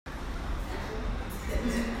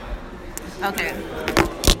Okay.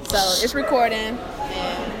 So it's recording.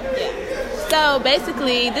 And yeah. So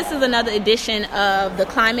basically, this is another edition of the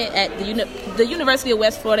climate at the University of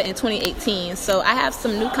West Florida in 2018. So I have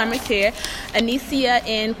some newcomers here, Anicia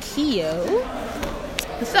and Keo.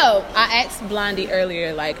 So I asked Blondie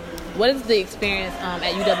earlier, like, what is the experience at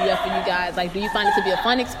UWF for you guys? Like, do you find it to be a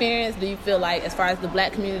fun experience? Do you feel like, as far as the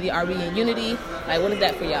black community, are we in unity? Like, what is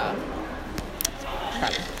that for y'all?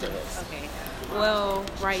 Okay. Well,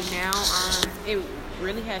 right now, it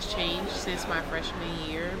really has changed since my freshman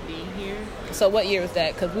year being here. So what year was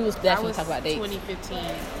that? Because we was definitely talking about dates. 2015.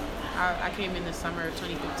 I came in the summer of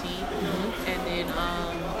 2015. Mm-hmm. And then,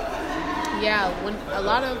 when a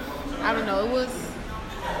lot of, I don't know, it was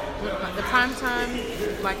the prime time,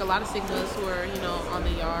 like a lot of Sigmas were, on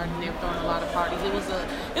the yard, and they were throwing a lot of parties.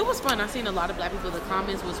 It was fun. I seen a lot of black people. The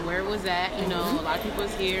comments was where it was at. A lot of people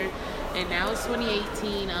was here, and now it's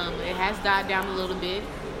 2018. It has died down a little bit.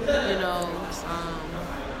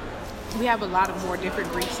 We have a lot of more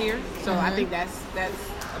different Greeks here, so I think that's a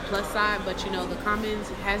plus side. But the commons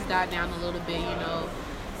has died down a little bit.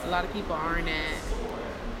 A lot of people aren't at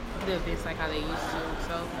the events like how they used to,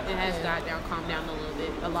 so it has died down, calmed down a little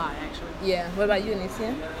bit, a lot actually. Yeah. What about you,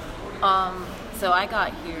 Anicia? So I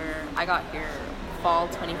got here fall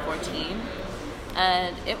 2014,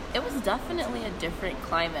 and it was definitely a different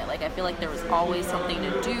climate. Like, I feel like there was always something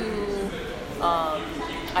to do.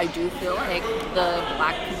 I do feel like the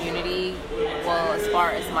black community, well, as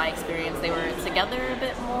far as my experience, they were together a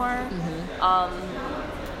bit more.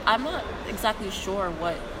 I'm not exactly sure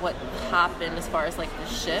what happened as far as like the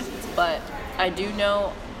shift, but I do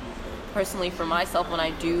know personally for myself, when I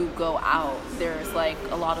do go out, there's like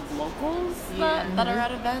a lot of locals that are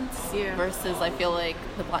at events versus I feel like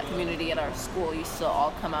the black community at our school used to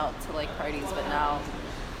all come out to like parties, but now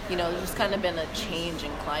there's just kind of been a change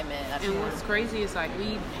in climate. And what's crazy is like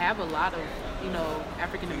we have a lot of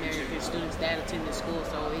African American students that attend the school,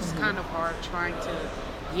 so it's kind of hard trying to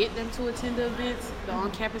get them to attend the events, the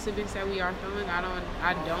on-campus events that we are throwing. I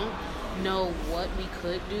don't know what we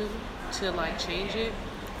could do to like change it.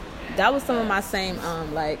 That was some of my same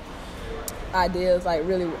ideas, like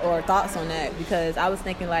really, or thoughts on that, because I was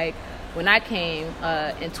thinking like when I came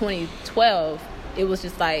in 2012, it was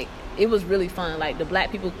just like, it was really fun. Like, the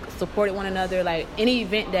black people supported one another. Like, any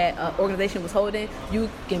event that organization was holding, you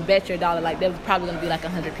can bet your dollar, like, there was probably going to be like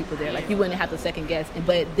 100 people there. Like, you wouldn't have to second guess.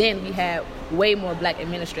 But then we had way more black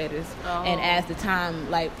administrators. And as the time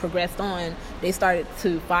like progressed on, they started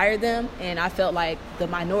to fire them. And I felt like the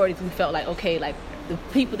minorities, we felt like, okay, like the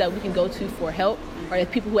people that we can go to for help, or the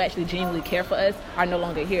people who actually genuinely care for us, are no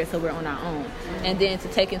longer here. So we're on our own. And then to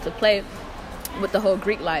take into play with the whole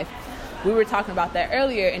Greek life, we were talking about that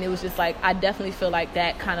earlier, and it was just like, I definitely feel like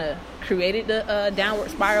that kind of created the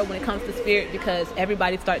downward spiral when it comes to spirit, because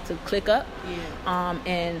everybody started to click up.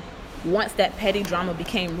 And once that petty drama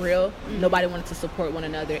became real, nobody wanted to support one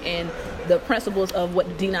another, and the principles of what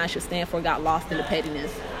D9 should stand for got lost in the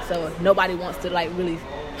pettiness. So nobody wants to like really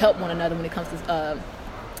help one another when it comes to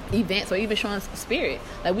events, or even showing spirit.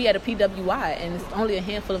 Like, we had a PWI, and it's only a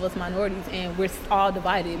handful of us minorities, and we're all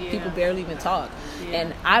divided. People barely even talk.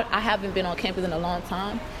 And I haven't been on campus in a long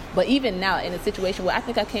time, but even now, in a situation where I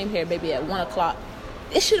think I came here maybe at 1 o'clock,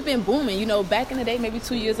 it should have been booming. Back in the day, maybe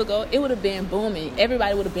 2 years ago, it would have been booming.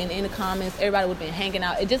 Everybody would have been in the comments. Everybody would have been hanging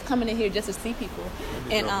out and just coming in here just to see people.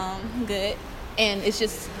 And good. And it's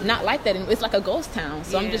just not like that. It's like a ghost town.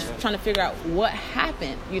 So I'm just trying to figure out what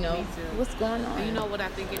happened, what's going on. You know what I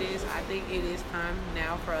think it is? I think it is time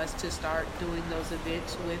now for us to start doing those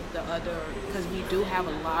events with the other, because we do have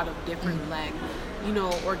a lot of different black,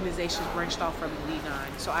 organizations branched off from the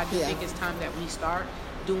D9. So I do think it's time that we start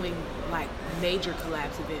doing like major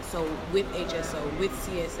collabs events. So with HSO, with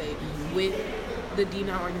CSA, with the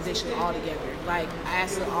D9 organization all together. Like, I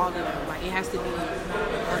asked all of them, like, it has to be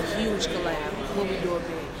a huge collab when we do a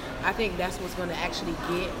bid. I think that's what's going to actually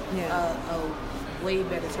get a way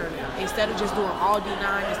better turnout. Instead of just doing all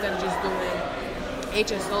D9, instead of just doing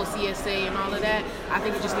HSO, CSA, and all of that, I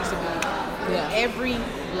think it just needs to be every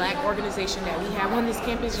black organization that we have on this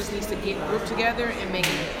campus just needs to get grouped together and make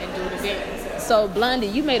it and do an event. So, Blondie,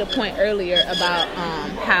 you made a point earlier about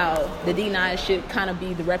how the D9 should kind of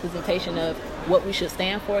be the representation of what we should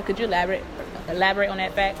stand for. Could you elaborate on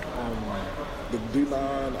that fact? The D9,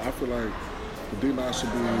 I feel like the D9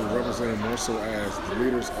 should be represented more so as the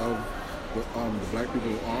leaders of the black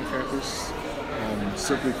people on campus,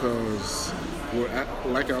 simply because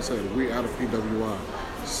like I said, we're out of PWI.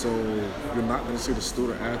 So you're not going to see the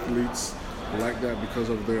student athletes like that because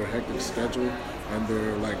of their hectic schedule and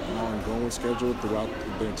their like ongoing schedule throughout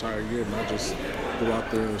the entire year, not just throughout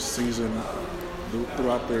their season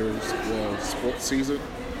throughout their sports season.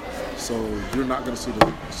 So you're not going to see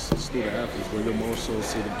the student athletes, but you're more so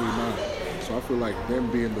see the D9. So I feel like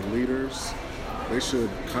them being the leaders, they should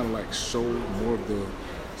kind of like show more of the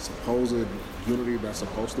supposed unity that's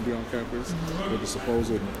supposed to be on campus, or the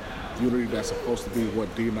supposed unity that's supposed to be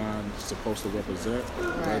what D9 is supposed to represent,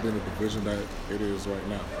 rather than the division that it is right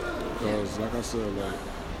now. Because like I said, like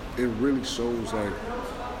it really shows like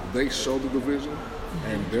they show the division,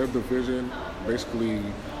 and their division basically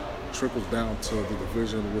trickles down to the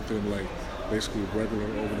division within like basically regular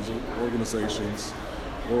organizations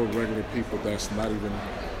or regular people that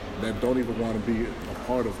don't even want to be a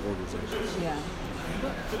part of organizations. Yeah.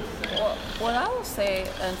 Well, what I will say,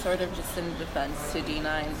 and sort of just in defense to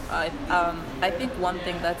D9, I think one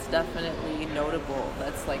thing that's definitely notable,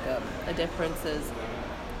 that's like a difference is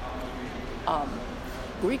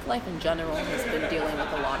Greek life in general has been dealing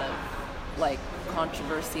with a lot of like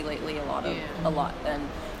controversy lately, a lot, and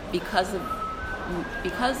because of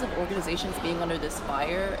organizations being under this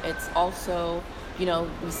fire, it's also, you know,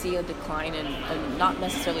 we see a decline and not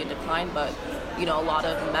necessarily a decline, but you know, a lot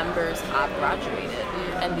of members have graduated,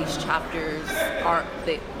 and these chapters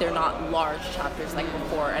they're not large chapters like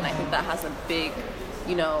before, and I think that has a big,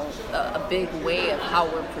 you know, a big way of how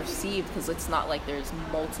we're perceived, because it's not like there's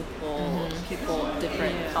multiple people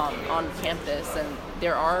different on campus, and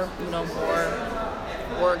there are, you know, more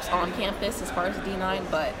orgs on campus as far as D9,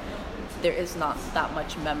 but there is not that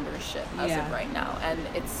much membership as of right now, and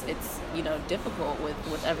it's you know, difficult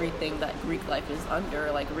with everything that Greek life is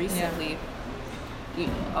under, like recently.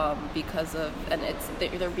 Because of, and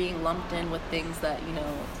they're being lumped in with things that, you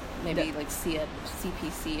know, maybe like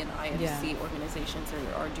CPC and IFC organizations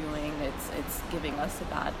are doing. It's giving us a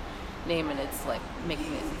bad name, and it's like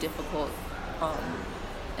making it difficult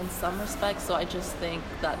in some respects. So I just think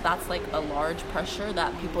that that's like a large pressure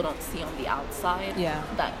that people don't see on the outside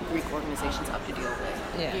that Greek organizations have to deal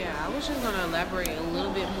with. Yeah, I was just going to elaborate a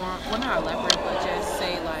little bit more. Well, not elaborate, but just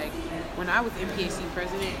say like, when I was MPAC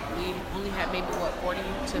president, we only had maybe 40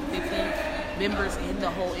 to 50 members in the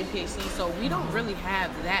whole MPAC, so we don't really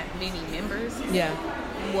have that many members. Yeah.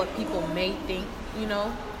 What people may think, you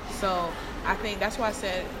know. So I think that's why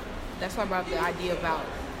I brought up the idea about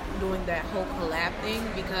doing that whole collab thing,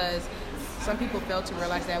 because some people fail to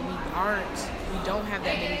realize that we don't have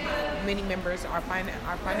that many members. Our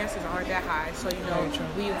finances aren't that high. So, you know,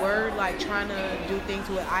 we were like trying to do things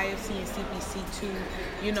with IFC and CPC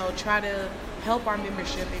to, you know, try to help our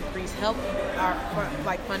membership increase, help our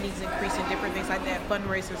like fundings increase and different things like that,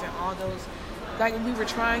 fundraisers and all those. Like we were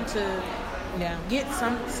trying to get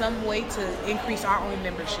some way to increase our own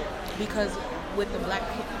membership, because with the black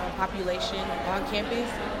population on campus,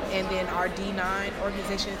 and then our D9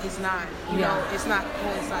 organization is not, you know, it's not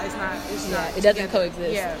it doesn't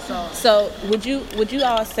coexist. Yeah. So would you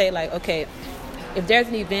all say like, okay, if there's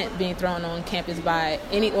an event being thrown on campus by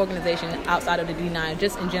any organization outside of the D9,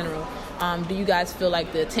 just in general, do you guys feel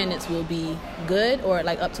like the attendance will be good or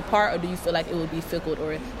like up to par, or do you feel like it will be fickle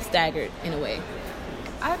or staggered in a way?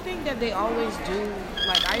 I think that they always do,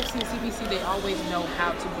 like IFC and CPC, they always know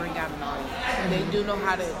how to bring out an audience. They do know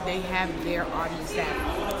they have their audience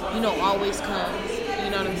that, you know, always comes,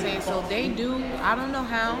 you know what I'm saying? So they do, I don't know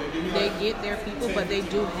how they get their people, but they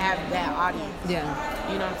do have that audience. Yeah.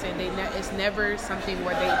 You know what I'm saying? It's never something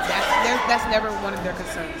where that's never one of their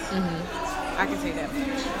concerns. I can say that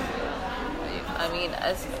much. I mean,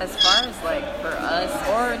 as far as like for us,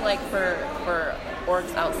 or like for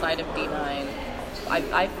orgs outside of D9,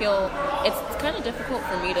 I feel it's kind of difficult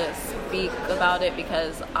for me to speak about it,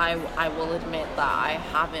 because I will admit that I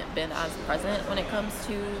haven't been as present when it comes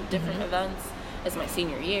to different events. It's my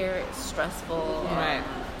senior year, it's stressful,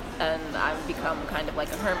 and I've become kind of like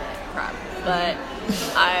a hermit crab. But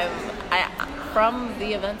from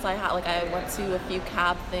the events I had, like I went to a few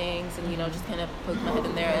CAB things and, you know, just kind of poked my head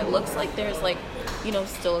in there. It looks like there's like, you know,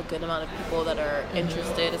 still a good amount of people that are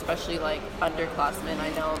interested, especially like underclassmen. I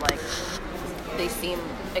know like they seem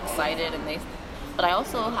excited, but I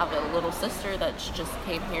also have a little sister that just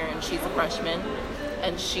came here, and she's a freshman,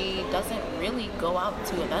 and she doesn't really go out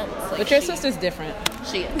to events. Like, but your sister's different.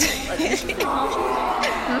 She is. Like, She's there,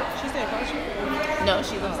 Martin? No,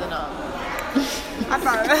 she lives in I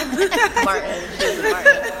thought Martin. She lives in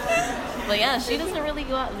Martin. But yeah, she doesn't really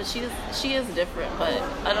go out, but she is different. But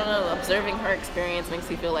I don't know, observing her experience makes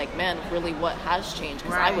me feel like, man, really what has changed?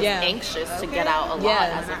 Because I was anxious to get out a lot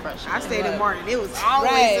as a freshman. I stayed in Martin. It was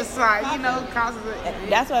always the side, you know, causes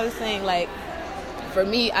That's what I was saying. Like, for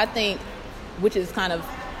me, I think, which is kind of,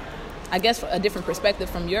 I guess, a different perspective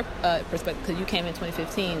from your perspective, because you came in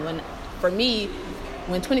 2015. When, for me,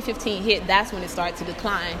 when 2015 hit, that's when it started to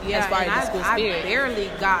decline Yeah, as far and as the school spirit. I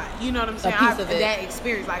barely got, you know what I'm saying? piece of it. That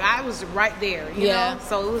experience. Like, I was right there, you Yeah. know?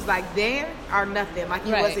 So it was like there or nothing. Like,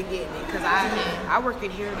 you Right. wasn't getting it. Because I work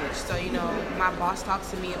in Heritage. So, you know, my boss talks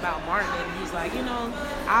to me about Martin. And he's like, you know,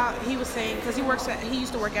 he was saying, because he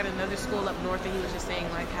used to work at another school up north. And he was just saying,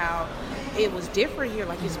 like, how it was different here.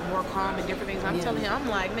 Like, it's more calm and different things. I'm telling him, I'm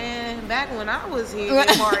like, man, back when I was here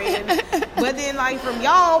in Martin. But then, like, from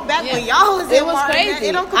y'all, back when y'all was in it was Martin, crazy.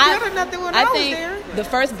 it don't compare to nothing when I was think there. the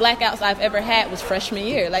first blackouts I've ever had was freshman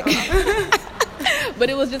year. Like, but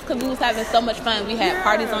it was just because we was having so much fun. We had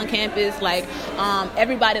parties on campus. Like,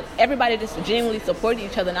 everybody just genuinely supported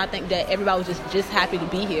each other, and I think that everybody was just happy to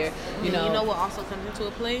be here. You know. You know what also comes into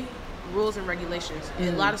a play? Rules and regulations.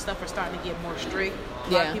 And a lot of stuff are starting to get more strict. A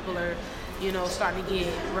lot of people are, you know, starting to get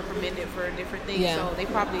reprimanded for different things. Yeah. So they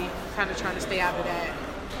probably kind of trying to stay out of that.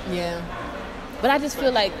 Yeah. But I just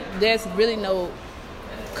feel like there's really no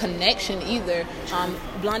connection either.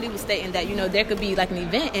 Blondie was stating that, you know, there could be like an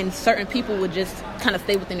event and certain people would just kind of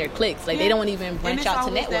stay within their cliques. Like, they don't even branch out to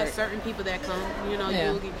And it's always network. that certain people that come, you know,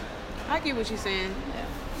 I get what you're saying.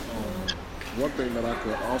 One thing that I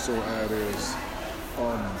could also add is,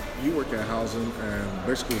 you work at housing, and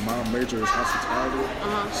basically my major is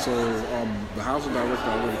hospitality. So the housing director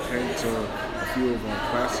already came to a few of our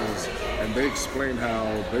classes, and they explained how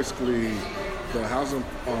basically the housing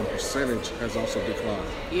percentage has also declined.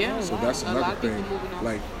 Yeah. So that's another thing.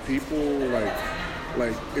 Like, people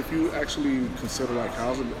like if you actually consider like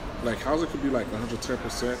housing could be like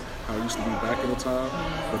 110% how it used to be back in the time,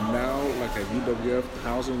 but now like at UWF,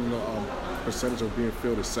 housing percentage of being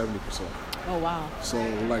filled is 70%. Oh, wow. So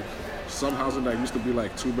like some housing that used to be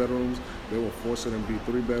like 2 bedrooms, they will force it and be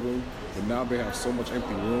 3 bedroom, but now they have so much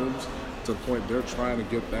empty rooms to the point they're trying to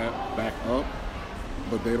get that back up,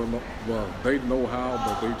 but they don't know. Well, they know how,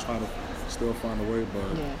 but they trying to still find a way.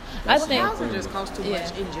 But I think housing just costs too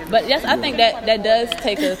much in general. But yes, I think that does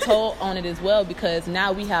take a toll on it as well, because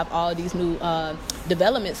now we have all these new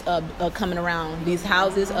developments coming around, these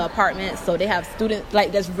houses, apartments. So they have students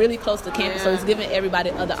like that's really close to campus. So it's giving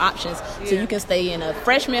everybody other options. So you can stay in a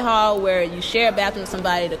freshman hall where you share a bathroom with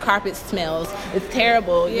somebody. The carpet smells. It's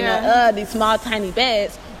terrible. You know, these small tiny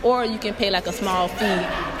beds. Or you can pay like a small fee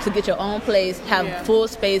to get your own place, have full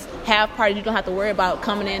space, have parties. You don't have to worry about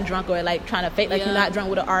coming in drunk or like trying to fake like you're not drunk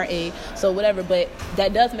with an RA. So whatever. But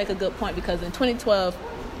that does make a good point, because in 2012,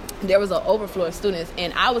 there was an overflow of students,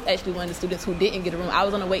 and I was actually one of the students who didn't get a room. I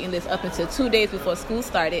was on a waiting list up until 2 days before school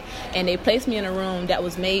started, and they placed me in a room that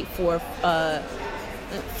was made for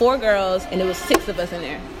 4 girls, and it was 6 of us in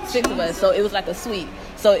there. 6 of us. So it was like a suite.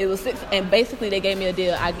 So it was 6, and basically they gave me a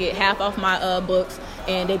deal. I get half off my books,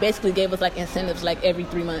 and they basically gave us like incentives like every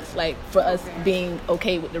 3 months, like for us being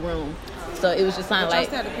okay with the room. So it was just kind of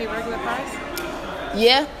like, you had to pay regular price.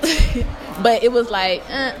 Yeah, but it was like,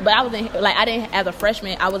 but I wasn't like, I didn't, as a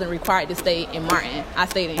freshman, I wasn't required to stay in Martin. I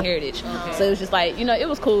stayed in Heritage, so it was just like, you know, it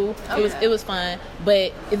was cool. It was fun.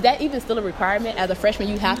 But is that even still a requirement as a freshman?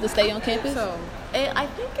 You have to stay on campus. I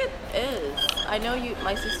think it is. I know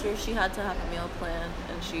my sister, she had to have a meal plan,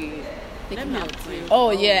 and she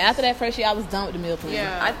Oh yeah, after that first year, I was done with the meal plan.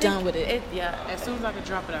 Yeah, I'm done with it. As soon as I could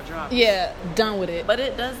drop it, I dropped it. Yeah, done with it. But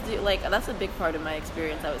it does do, like, that's a big part of my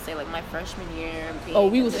experience, I would say, like my freshman year.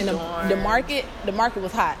 We was in the market. The market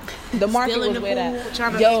was hot. The market was where that.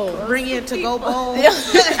 Trying to bring in to-go bowls.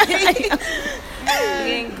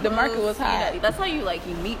 The market was hot. That's how you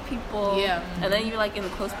meet people. Yeah. And then you're like in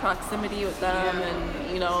close proximity with them,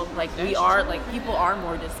 and you know, like people are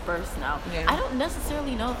more dispersed now. Yeah. I don't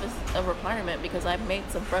necessarily know if it's a requirement, because I've made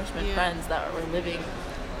some freshman friends that were living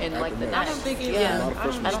in like the I don't think it's I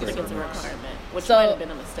don't think it's a requirement, which So- might have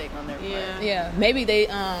been a mistake on their part. Yeah, maybe they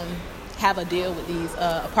have a deal with these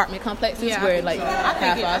apartment complexes where like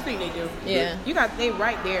I think they do. Yeah. They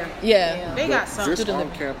right there. Yeah. They got something. This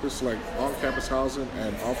on campus housing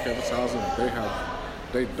and off campus housing,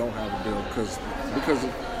 they don't have a deal because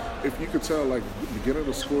if you could tell, like beginning of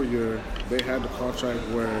the school year, they had the contract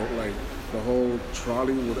where like the whole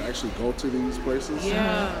trolley would actually go to these places.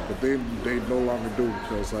 Yeah. But they no longer do,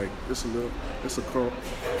 because like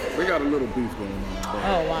they got a little beef going on. But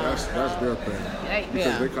Oh, wow. That's their thing.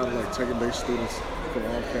 Because they kind of like taking their students from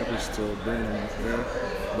on campus to bring them there.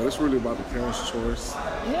 But it's really about the parents' choice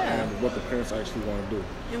and what the parents actually want to do.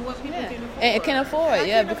 And what people can afford. And can afford,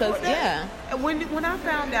 When I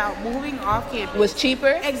found out moving off campus was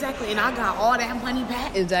cheaper. exactly, and I got all that money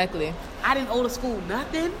back, Exactly. I didn't owe the school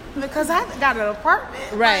nothing because I got an apartment.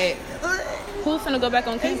 Right. Like, Who's gonna go back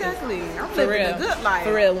on campus? exactly. I'm For living real. a good life.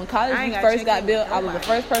 For real. When I college ain't gotta first check got in built, with I was the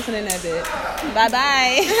nobody. first person in that bit. Bye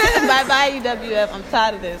bye. Bye bye UWF. I'm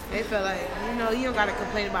tired of this. They felt like, you don't gotta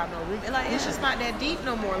complain about no room. Like, it's just not that deep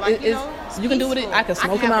no more. Like, it's you can do with it. I can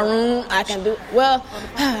smoke in my room. I can do well.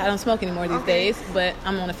 I don't smoke anymore these days, but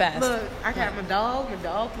I'm on a fast. Look, I got my dog. My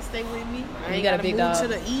dog can stay with me. I ain't got a big move dog to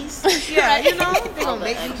the east. Yeah, they gonna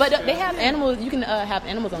make me. But they have animals. You can have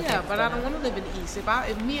animals on Yeah, campus. but I don't want to live in the east.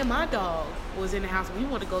 If me and my dog was in the house, we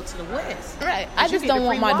want to go to the west. Right. I just don't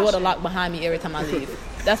want my door to lock behind me every time I leave.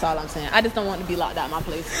 That's all I'm saying. I just don't want to be locked out of my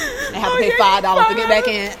place and have to pay $5 to get back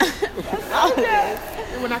in.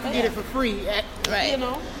 When I can get it for free, right?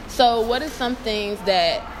 So, what are some things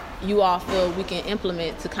that you all feel we can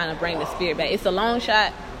implement to kind of bring the spirit back? It's a long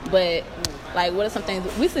shot, but like, what are some things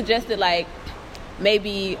we suggested? Like,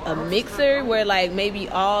 maybe a mixer where like maybe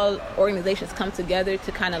all organizations come together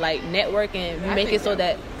to kind of like network and make it so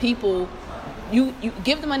that people. You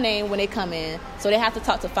give them a name when they come in, so they have to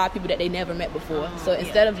talk to 5 people that they never met before. So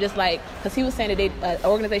instead of just like, because he was saying that an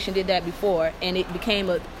organization did that before, and it became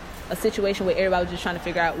a situation where everybody was just trying to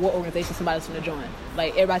figure out what organization somebody was going to join.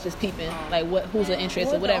 Like, everybody's just peeping, like who's an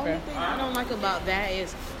interest or whatever. The only thing I don't like about that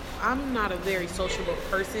is I'm not a very sociable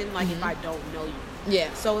person, like if I don't know you.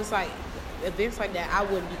 Yeah. So it's like, events like that I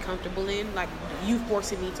wouldn't be comfortable in. Like, you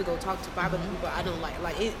forcing me to go talk to 5 other people I don't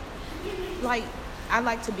like it. Like, I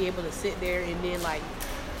like to be able to sit there and then like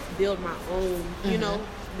build my own,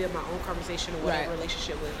 build my own conversation or whatever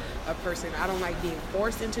relationship with a person. I don't like being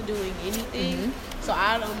forced into doing anything. So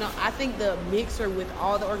I don't know. I think the mixer with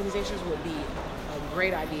all the organizations would be a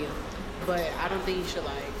great idea, but I don't think you should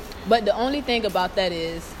like. But the only thing about that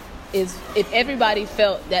is if everybody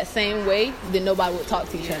felt that same way, then nobody would talk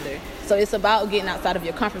to each other. So it's about getting outside of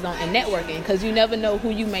your comfort zone and networking, because you never know who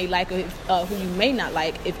you may like or who you may not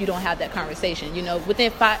like if you don't have that conversation.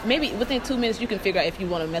 Within 2 minutes you can figure out if you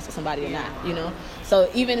want to mess with somebody or not. So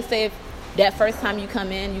even say if that first time you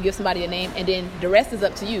come in, you give somebody a name, and then the rest is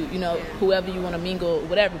up to you. Whoever you want to mingle,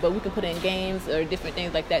 whatever. But we can put in games or different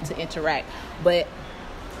things like that to interact. But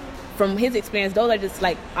from his experience, those are just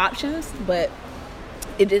like options. But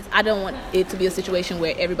I don't want it to be a situation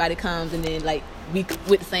where everybody comes and then like we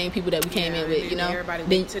with the same people that we came in with, Everybody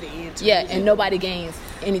went to the end. And nobody gains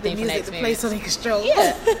anything from that experience. The music to play so they can stroll.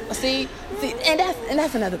 Yeah. see, and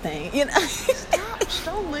that's another thing. Stop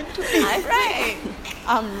strolling to me. Right.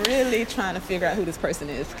 I'm really trying to figure out who this person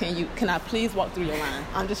is. Can I please walk through your line?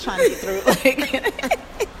 I'm just trying to get through.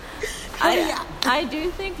 I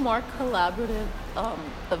do think more collaborative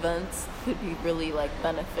events could be really like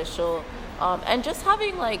beneficial. And just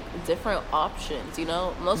having like different options,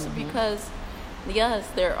 mostly because yes,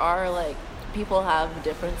 there are like people have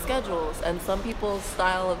different schedules, and some people's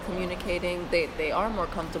style of communicating, they are more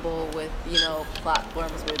comfortable with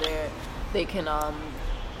platforms where they can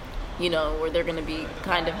where they're going to be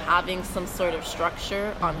kind of having some sort of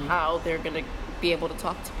structure on how they're going to be able to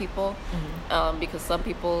talk to people, because some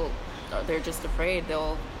people, they're just afraid.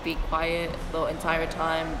 They'll be quiet the entire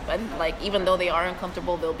time, and like even though they are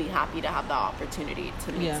uncomfortable, they'll be happy to have the opportunity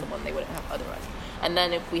to meet someone they wouldn't have otherwise. And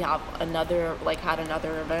then if we have had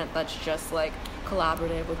another event that's just like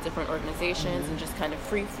collaborative with different organizations and just kind of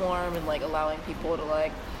free form and like allowing people to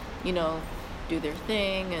like do their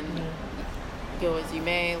thing and go as you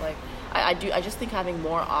may, like I just think having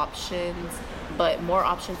more options, but more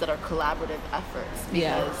options that are collaborative efforts,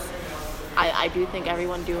 because I do think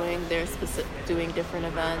everyone doing different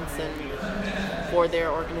events and for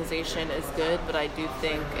their organization is good, but I do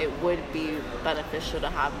think it would be beneficial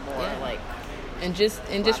to have more and just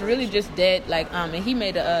really just dead like and he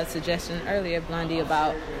made a suggestion earlier, Blondie,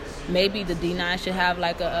 about maybe the D9 should have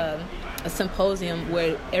like a symposium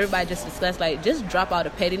where everybody just discuss, like, just drop out the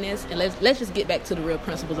pettiness and let's just get back to the real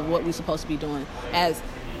principles of what we're supposed to be doing as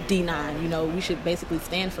D9. We should basically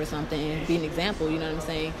stand for something and be an example, you know what I'm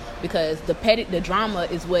saying? Because the drama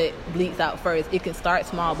is what bleeds out first. It can start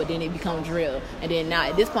small, but then it becomes real. And then now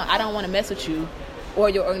at this point, I don't want to mess with you or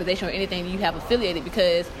your organization or anything you have affiliated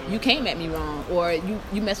because you came at me wrong, or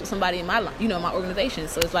you mess with somebody in my my organization.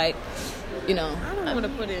 So it's like, I don't want to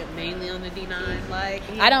put it mainly on the D9. Like,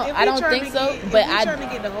 I don't think so. But I'm trying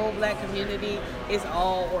to get the whole black community. It's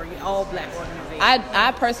all black organizations.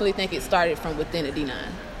 I personally think it started from within the D9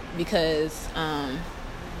 because I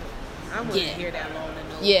wouldn't hear that long to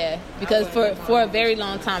know. Yeah, because for a very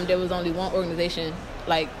long time there was only one organization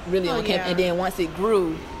like really on campus, and then once it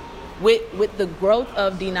grew, with the growth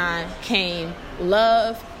of D9 came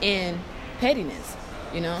love and pettiness,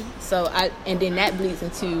 So and then that bleeds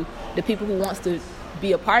into the people who wants to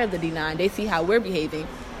be a part of the D9. They see how we're behaving,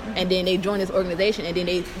 and then they join this organization, and then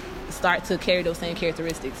they start to carry those same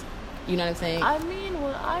characteristics. You know what I'm saying? I mean,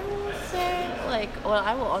 what I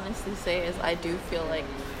will honestly say is I do feel like,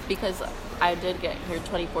 because I did get here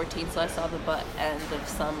 2014, so I saw the butt end of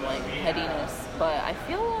some like pettiness. But I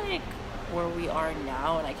feel like where we are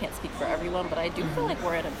now, and I can't speak for everyone, but I do feel like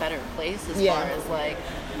we're in a better place as far as like,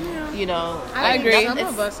 you know. I agree. Some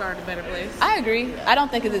of us are in a better place. I agree. I don't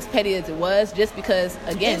think it's as petty as it was, just because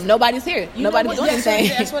again, nobody's here. Nobody's doing anything.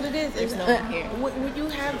 That's what it is. There's no one here. When you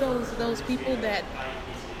have those people that,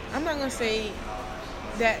 I'm not gonna say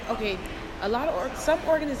that. Okay, some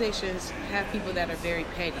organizations have people that are very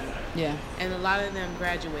petty. Yeah. And a lot of them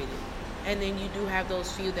graduated, and then you do have those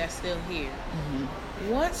few that's still here.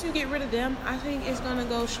 Once you get rid of them, I think it's gonna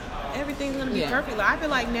go. Everything's gonna be perfect. Like, I feel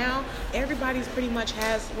like now everybody's pretty much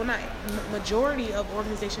has. Well, not majority of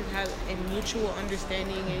organizations have a mutual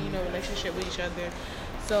understanding and relationship with each other.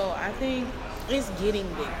 So I think it's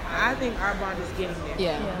getting there. I think our bond is getting there.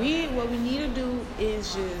 Yeah. What we need to do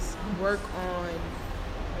is just work on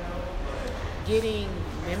getting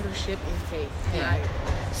membership intake. Yeah.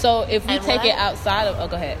 So if we take it outside of,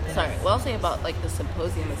 go ahead. Sorry. Well, I'll say about like the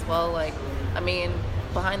symposium as well. Like, I mean,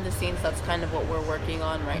 behind the scenes, that's kind of what we're working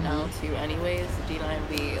on right now too. Anyways, Dina and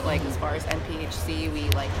we like as far as NPHC, we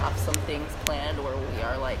like have some things planned where we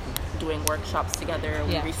are like doing workshops together.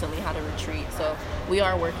 We recently had a retreat, so we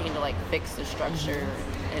are working to like fix the structure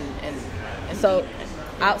and so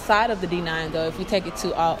outside of the D9 though, if we take it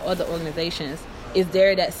to all other organizations, is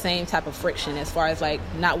there that same type of friction as far as like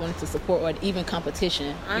not wanting to support or even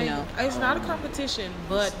competition? It's not a competition,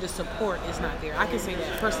 but the support is not there. I can say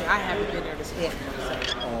that personally. I haven't been there to support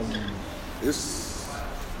them.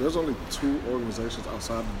 There's only 2 organizations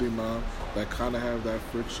outside of D9 that kind of have that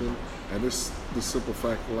friction, and it's the simple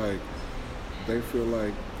fact like they feel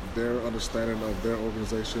like their understanding of their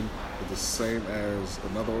organization is the same as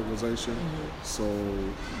another organization, so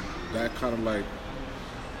that kind of like.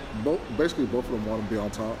 Basically, both of them want to be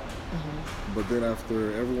on top, but then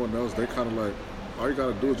after everyone else, they kind of like, all you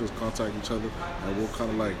gotta do is just contact each other, and we'll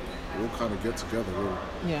kind of get together.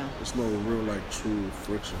 Yeah, it's no real like true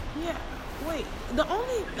friction. Yeah, wait. The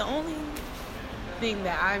only thing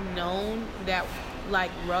that I've known that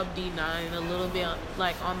like rubbed D9 a little bit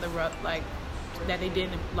like on the rub, like that they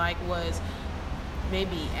didn't like was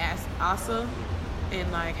maybe ASA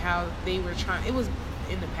and like how they were trying. It was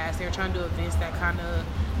in the past they were trying to do events that kind of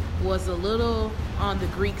was a little on the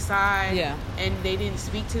Greek side, and they didn't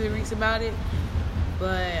speak to the Greeks about it.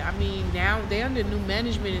 But I mean, now they're under new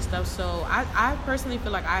management and stuff, so I personally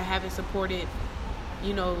feel like I haven't supported,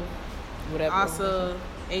 whatever ASA,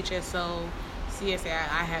 HSO, CSA.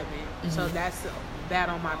 I haven't, so that's bad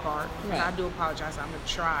on my part. Right. I do apologize. I'm gonna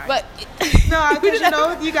try. But no, because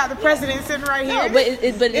you got the president sitting right here. No, but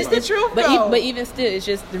it's the truth. But even still, it's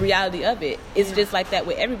just the reality of it. It's just like that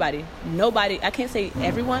with everybody. Nobody. I can't say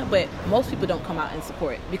everyone, but most people don't come out and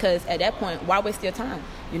support because at that point, why waste your time?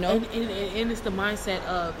 And it's the mindset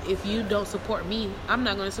of if you don't support me, I'm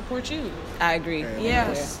not going to support you. I agree. And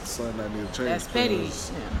that's something that needs to change. That's petty.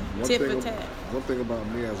 One thing about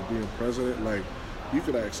me as being president, like. You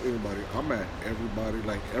could ask anybody. I'm at everybody,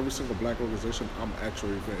 like every single black organization. I'm at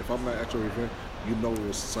your event. If I'm not at your event, it was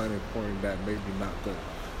a signing point that made me not go.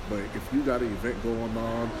 But if you got an event going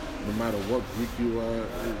on, no matter what Greek you are,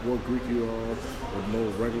 or no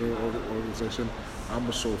regular organization, I'm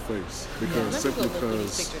gonna show face simply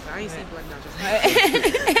because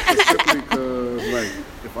like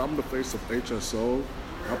if I'm the face of HSO,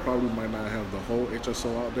 I probably might not have the whole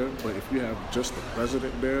HSO out there. But if you have just the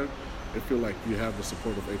president there. I feel like you have the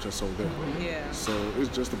support of HSO there. Yeah. So it's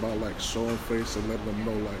just about like showing face and letting them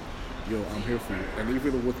know like, yo, I'm here for you. And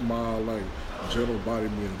even with my like general body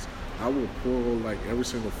meetings, I will pull like every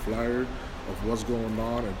single flyer of what's going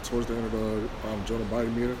on, and towards the end of the general body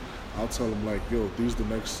meeting, I'll tell them like, yo, these the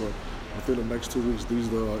next within the next 2 weeks, these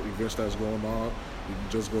are the events that's going on. You can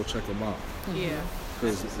just go check them out. Yeah.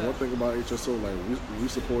 Because one thing about HSO, like we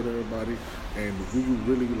support everybody, and we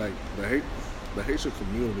really like the Haitian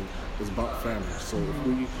community is about family. So if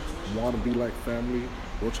we want to be like family,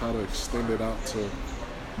 we'll try to extend it out to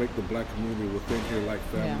make the black community within here like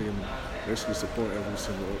family and basically support every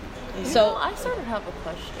single organization. So I sort of have a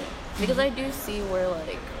question because I do see where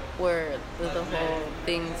the whole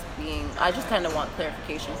thing's being. I just kind of want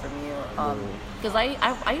clarification from you because I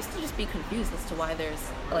used to just be confused as to why there's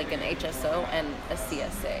like an HSO and a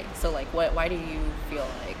CSA. So like why do you feel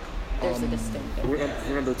like there's a distinct difference?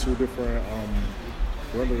 We're under two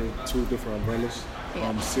different umbrellas.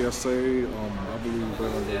 Yeah. CSA, I believe we're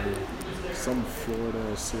under some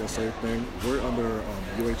Florida CSA thing. We're under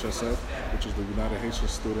UHSF, which is the United Haitian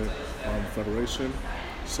Student Federation.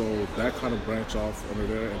 So that kind of branch off under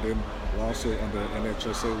there. And then We're also under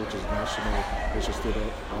NHSA, which is National Haitian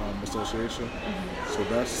Student Association. So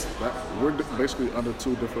that's that. We're basically under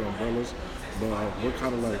two different umbrellas, but we're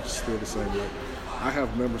kind of like still the same. Like, I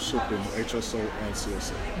have membership in HSO and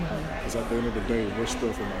CSA because at the end of the day, we're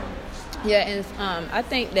still from the Army. Yeah, and I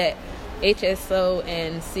think that HSO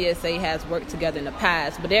and CSA has worked together in the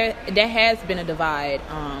past, but there has been a divide.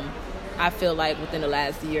 I feel like within the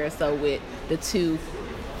last year or so with the two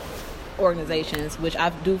organizations, which I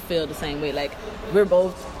do feel the same way. Like, we're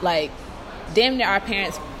both like damn near our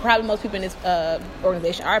parents. Probably most people in this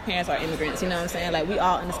organization, our parents are immigrants. You know what I'm saying? Like, we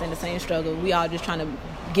all understand the same struggle. We all just trying to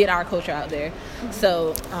get our culture out there.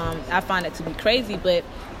 So I find it to be crazy, but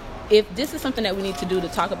if this is something that we need to do to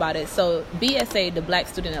talk about it, so BSA, the Black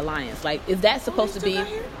Student Alliance, like, is that supposed to be?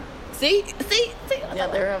 See. Yeah,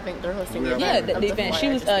 they're hosting the Yeah, event. the event. She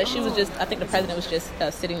was just. I think the president was just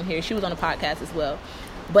sitting here. She was on a podcast as well.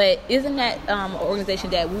 But isn't that an organization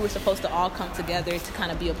that we were supposed to all come together to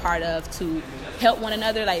kind of be a part of, to help one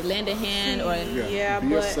another, like lend a hand, or Yeah, but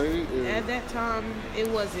BSA at that time it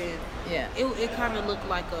wasn't. yeah, It kind of looked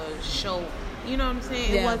like a show. You know what I'm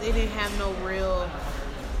saying? Yeah. It didn't have no real.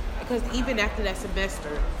 Because even after that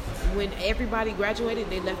semester, when everybody graduated,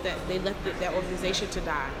 they left that organization to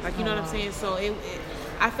die. Like, you know what I'm saying? So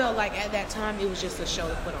I felt like at that time it was just a show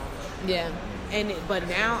to put on. yeah. But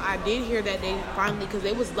now I did hear that they finally, because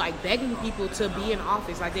they was like begging people to be in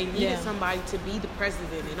office, like they needed somebody to be the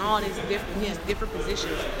president and all these different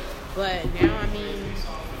positions. But now, I mean,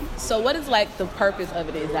 So what is like the purpose of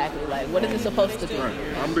it exactly? Like, what is it supposed to be? Right.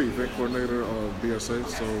 I'm the event coordinator of BSA,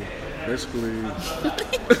 so basically,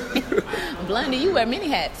 Blondie, you wear many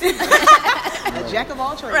hats. a jack of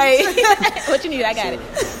all trades. Right. What you need? I got it.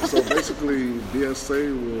 so basically,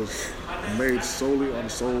 BSA was made solely on the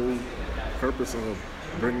sole purpose of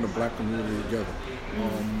bringing the Black community together.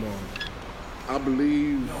 I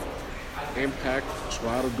believe Impact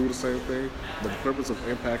try to do the same thing, but the purpose of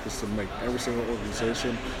Impact is to make every single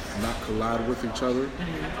organization not collide with each other.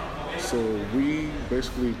 So we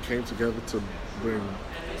basically came together to bring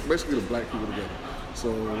basically the Black people together.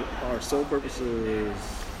 So our sole purpose is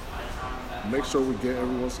make sure we get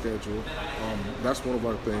everyone's schedule. That's one of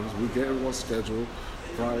our things. We get everyone's schedule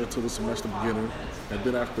prior to the semester beginning, and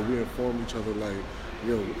then after we inform each other, like,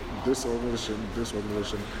 yo, this organization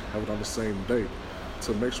have it on the same day.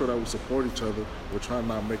 To make sure that we support each other, we're trying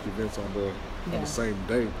not to make events on the same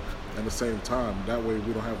day and the same time. That way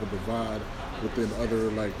we don't have a divide within other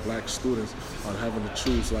like Black students on having to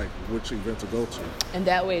choose like which event to go to. And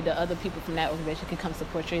that way the other people from that organization can come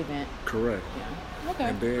support your event. Correct. Yeah. Okay.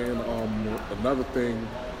 And then another thing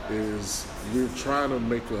is we're trying to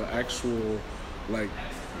make an actual like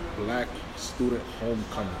Black student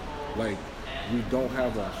homecoming. Like, we don't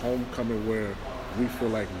have a homecoming where we feel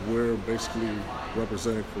like we're basically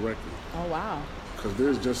represented correctly. Oh, wow. Because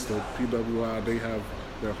there's just a PWI, they have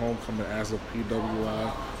their homecoming as a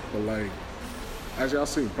PWI, but like, as y'all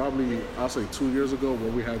seen, probably I'll say 2 years ago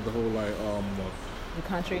when we had the whole like The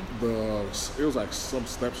country. it was like some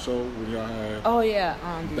step show when y'all had. Oh yeah.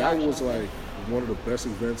 That was like one of the best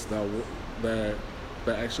events that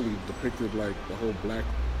actually depicted like the whole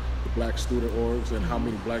Black student orgs and how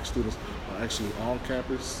many Black students are actually on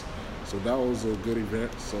campus. So that was a good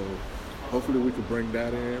event. So hopefully we could bring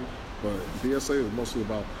that in. But BSA is mostly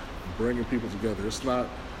about bringing people together. It's not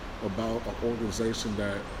about an organization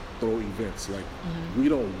that throw events. Like, we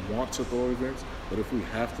don't want to throw events, but if we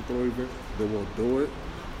have to throw events, then we'll do it.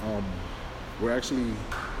 We're actually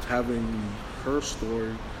having her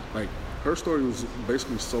story. Like, her story was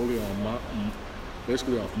basically solely on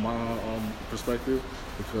off my perspective,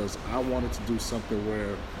 because I wanted to do something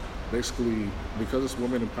where basically, because it's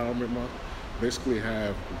Women Empowerment Month, basically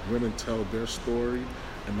have women tell their story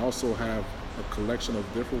and also have a collection of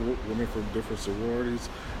different women from different sororities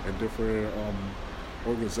and different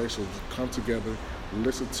organizations come together,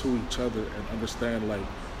 listen to each other and understand like,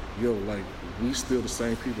 yo, like, we still the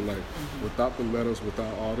same people. Like, without the letters,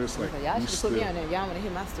 without all this, like, Y'all we should still, put me on there. Y'all want to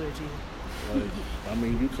hear my story, G. like, I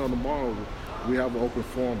mean, you come tomorrow, we have an open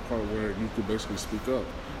forum part where you could basically speak up.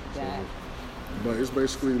 So, Yeah. but it's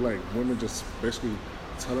basically like women just basically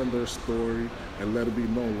telling their story and let it be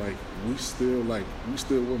known, like, we still women,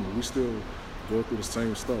 we still go through the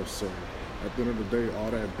same stuff. So at the end of the day,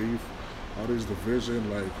 all that beef, all this division,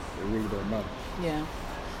 like, it really don't matter. Yeah.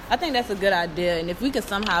 I think that's a good idea, and if we could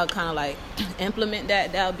somehow kind of like implement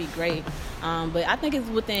that, that would be great. But I think it's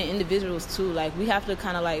within individuals too. Like, we have to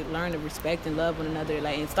kind of like learn to respect and love one another,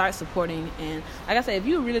 like, and start supporting. And like I said, if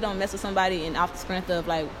you really don't mess with somebody and off the strength of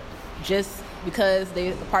like just because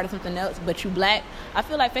they're a part of something else, but you Black, I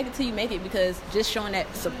feel like fake it till you make it, because just showing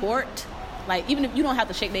that support like, even if you don't have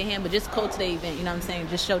to shake their hand, but just go to the event, you know what I'm saying?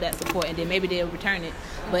 Just show that support, and then maybe they'll return it.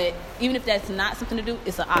 But even if that's not something to do,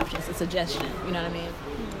 it's an option, it's a suggestion, you know what I mean?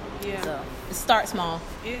 Yeah. So start small.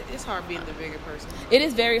 It's hard being the bigger person. It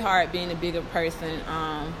is very hard being a bigger person,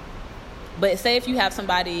 but say if you have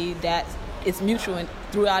somebody that it's mutual and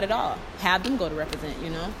throughout it all, have them go to represent, you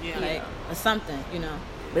know? Yeah. Like, or something, you know?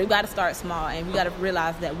 But we got to start small, and we got to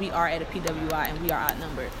realize that we are at a PWI and we are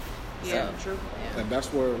outnumbered. Yeah, So, true. yeah. And that's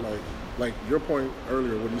where, like your point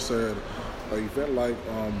earlier when you said, an event like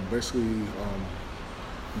basically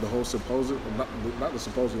the whole symposium, not the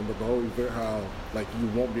symposium, but the whole event, how like you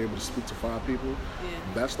won't be able to speak to 5 people. Yeah.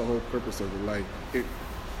 That's the whole purpose of it. Like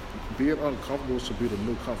being uncomfortable should be the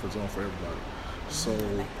new comfort zone for everybody. So,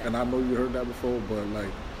 and I know you heard that before, but like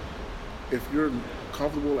if you're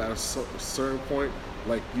comfortable at a certain point,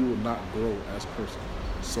 like you will not grow as a person.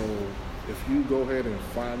 So if you go ahead and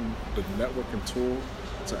find the networking tool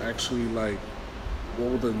to actually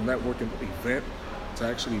or the networking event to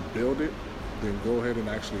actually build it, then go ahead and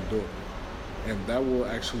actually do it. And that will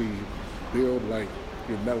actually build like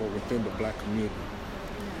your network within the Black community.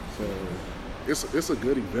 So it's a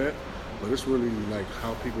good event, but it's really like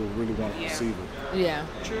how people really want to perceive it. Yeah.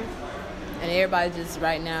 True. And everybody just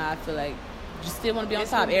right now, I feel like, just still want to be on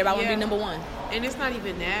top. Everybody want to be number one. And it's not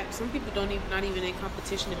even that. Some people not even in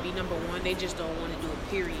competition to be number one. They just don't want to do it,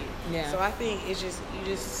 period. Yeah. So I think it's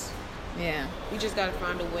just, Yeah. we just got to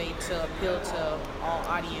find a way to appeal to all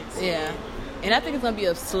audience. Yeah. And I think it's going to be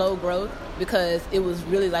a slow growth because it was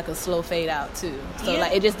really like a slow fade out too. So Yeah.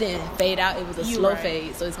 like it just didn't fade out. It was a You're slow right.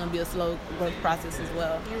 fade. So it's going to be a slow growth process as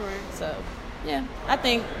well. You're right. So, yeah. I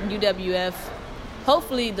think UWF,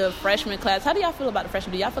 hopefully the freshman class, how do y'all feel about the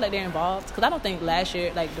freshmen? Do y'all feel like they're involved? Because I don't think last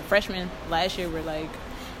year, like the freshmen last year were like,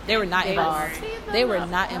 they were not involved. They were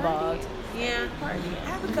not involved. Yeah. I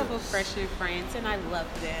have a couple of freshman friends, and I love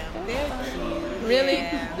them. They're cute. Really?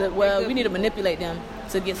 Yeah. Well, we need to manipulate them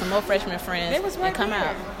to get some more freshman friends They was right and come there.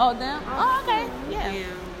 out. Oh, them? Oh, okay. Yeah. Yeah.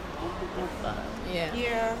 Yeah.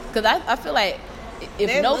 Yeah. Because I feel like if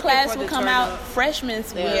They're no looking class for will the come turn out, up. freshmen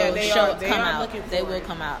will Yeah, they come are out. looking They for will it.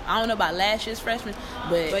 come out. I don't know about last year's freshmen,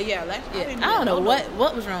 but But last yeah, I don't know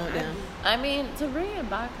what was wrong with them. I mean, to bring it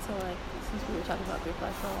back to like, since we were talking about group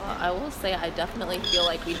life for a while, I will say I definitely feel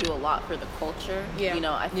like we do a lot for the culture. Yeah. You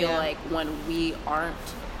know, I feel Yeah. like when we aren't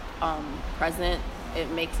present, it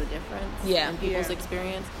makes a difference Yeah. in people's Yeah.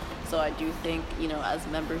 experience. So I do think, you know, as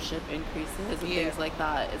membership increases and Yeah. things like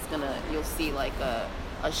that, you'll see like a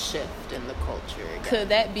shift in the culture again. Could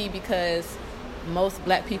that be because most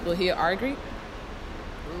black people here are Greek?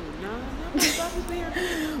 No, not about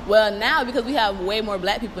here. Well, now because we have way more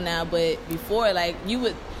black people now, but before, like you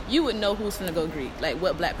would know who's finna go Greek, like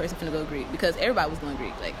what black person finna go Greek, because everybody was going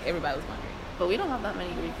Greek, like everybody was going Greek. But we don't have that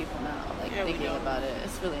many Greek people now. Like Yeah, we thinking don't. about it,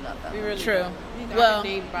 it's really not that We much. really True. don't. Well, I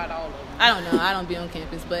can name about all of them. I don't know. I don't be on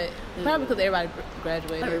campus, but probably because everybody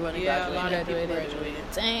graduated. Everybody Yeah, a graduated. lot of people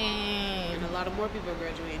graduated. Dang. And a lot of more people are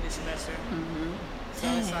graduating this semester. Mm-hmm. So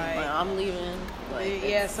it's Like, like, I'm leaving. Like,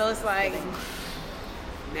 yeah, so it's like,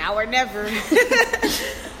 now or never.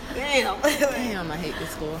 Damn. Damn, I hate this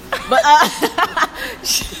school. But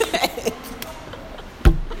shit.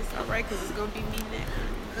 It's all right, because it's going to be me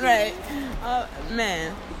next. Right.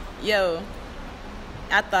 Man, yo,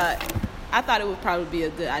 I thought it would probably be a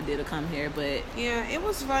good idea to come here, but Yeah, it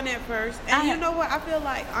was fun at first. And I- you know what? I feel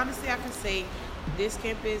like, honestly, I can say this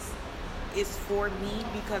campus is for me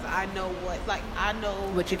because I know I know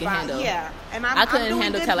What you if can handle. Yeah, and I I'm couldn't doing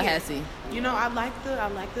handle good Tallahassee. here. You know, I like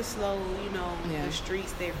the slow. You know, Yeah. the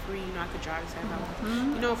streets, they're free. You know, I could drive to San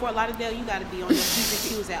Francisco. You know, in Fort Lauderdale, you got to be on your P's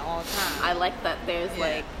and Q's at all times. I like that there's Yeah.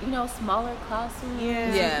 like, you know, smaller classrooms.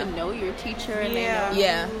 Yeah. Yeah. You can know your teacher and Yeah. they know.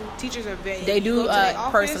 Yeah. Teachers are very. they if you do go to their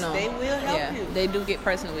office, personal. They will help yeah, you. they do get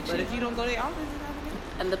personal with But you. if you don't go to their office, it's not gonna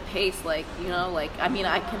help. And the pace, like, you know, like, I mean,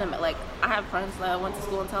 I have friends that went to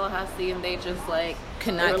school in Tallahassee and they just like,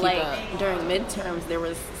 Cannot they were keep like, up. during midterms, there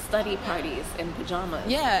was study parties in pajamas.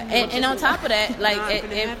 Yeah, and on top of that, like Not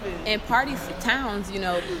gonna happen. in parties, towns, you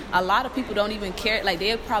know, a lot of people don't even care. Like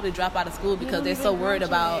they'll probably drop out of school because don't they're so even worried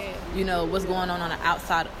about, graduate. you know, what's going on the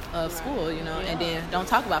outside of school, you know, and then don't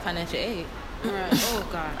talk about financial aid. Right. Oh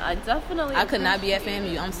God. I definitely. I could not be at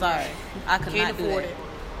FAMU. I'm sorry, I could Can't not do afford that. it.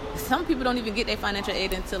 Some people don't even get their financial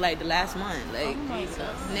aid until like the last month. Like, Jesus.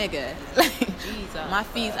 nigga, like Jesus. my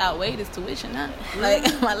fees outweigh this tuition, huh?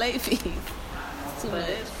 Like my late fees. It's too But much.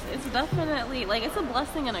 it's definitely like it's a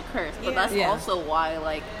blessing and a curse. But Yeah. that's Yeah. also why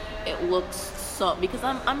like it looks so because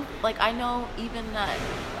I'm like I know even that,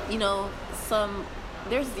 you know, some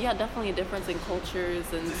there's definitely a difference in cultures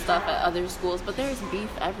and stuff at other schools, but there's beef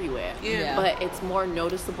everywhere. Yeah. But it's more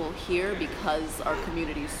noticeable here because our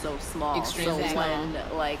community is so small. Extremely so small.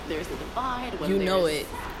 when like there's a divide, when You know there's- it.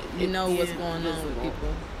 You know it's what's going on with visible. people.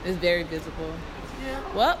 It's very visible. Yeah.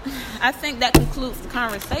 Well, I think that concludes the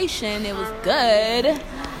conversation. It was good.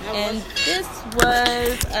 And this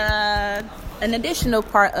was an additional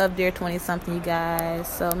part of Dear 20 Something, you guys.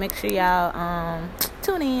 So make sure y'all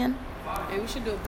tune in. Maybe we should do a